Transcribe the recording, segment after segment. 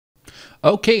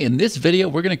Okay, in this video,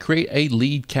 we're going to create a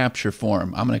lead capture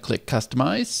form. I'm going to click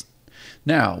Customize.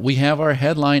 Now, we have our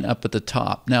headline up at the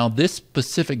top. Now, this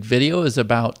specific video is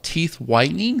about teeth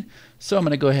whitening, so I'm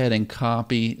going to go ahead and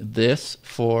copy this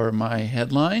for my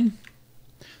headline.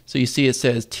 So you see it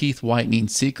says Teeth Whitening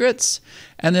Secrets,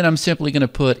 and then I'm simply going to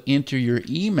put enter your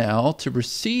email to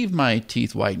receive my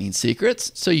teeth whitening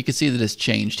secrets. So you can see that it's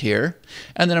changed here.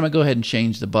 And then I'm going to go ahead and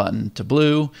change the button to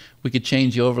blue. We could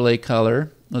change the overlay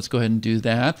color. Let's go ahead and do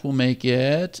that. We'll make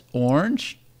it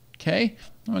orange. Okay,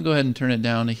 I'm going to go ahead and turn it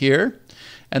down to here.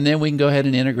 And then we can go ahead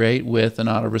and integrate with an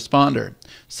autoresponder.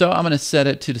 So I'm going to set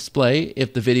it to display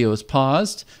if the video is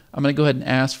paused. I'm going to go ahead and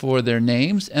ask for their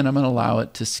names, and I'm going to allow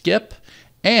it to skip.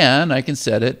 And I can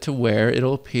set it to where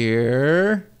it'll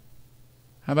appear,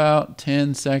 how about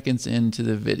 10 seconds into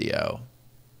the video.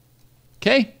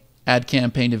 Okay, add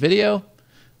campaign to video.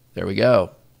 There we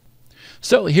go.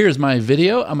 So here's my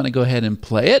video. I'm going to go ahead and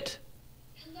play it.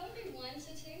 Hello everyone.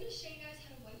 So today I'm going to show you guys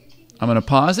how to white your teeth. I'm going to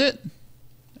pause it.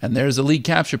 And there's a lead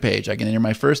capture page. I can enter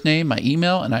my first name, my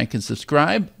email, and I can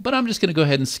subscribe, but I'm just going to go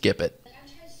ahead and skip it.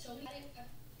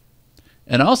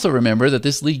 And also remember that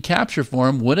this lead capture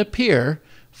form would appear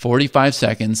 45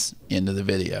 seconds into the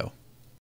video.